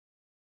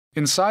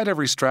Inside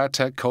every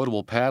StratTech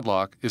coatable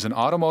padlock is an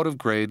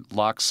automotive-grade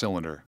lock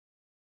cylinder.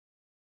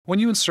 When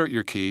you insert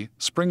your key,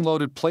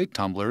 spring-loaded plate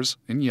tumblers,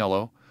 in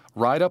yellow,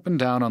 ride up and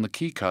down on the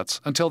key cuts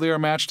until they are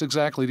matched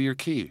exactly to your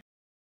key.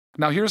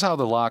 Now here's how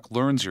the lock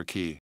learns your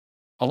key.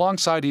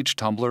 Alongside each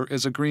tumbler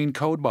is a green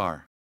code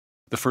bar.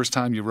 The first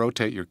time you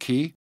rotate your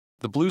key,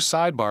 the blue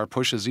sidebar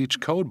pushes each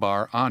code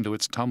bar onto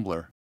its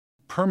tumbler,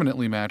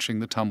 permanently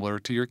matching the tumbler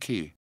to your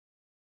key.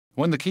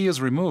 When the key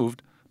is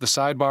removed, the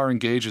sidebar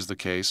engages the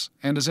case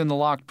and is in the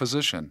locked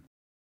position.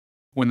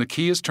 When the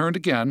key is turned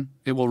again,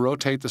 it will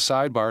rotate the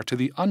sidebar to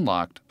the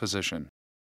unlocked position.